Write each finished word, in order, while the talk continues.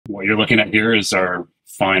What you're looking at here is our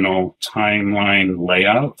final timeline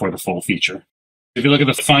layout for the full feature. If you look at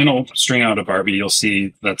the final string out of Barbie, you'll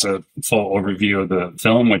see that's a full overview of the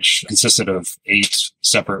film, which consisted of 8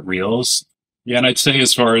 separate reels. Yeah, and I'd say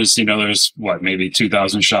as far as, there's maybe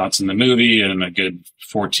 2,000 shots in the movie and a good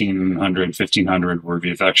 1,400, 1,500 were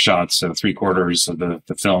VFX shots. So 3/4 of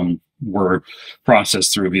the film were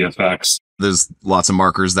processed through VFX. There's lots of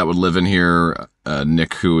markers that would live in here.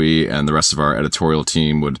 Nick Hui and the rest of our editorial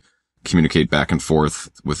team would communicate back and forth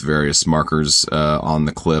with various markers on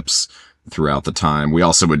the clips throughout the time. We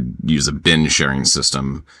also would use a bin sharing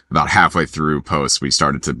system. About halfway through post, we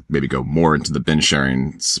started to maybe go more into the bin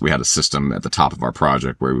sharing. We had a system at the top of our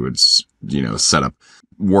project where we would, set up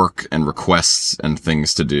work and requests and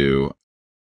things to do.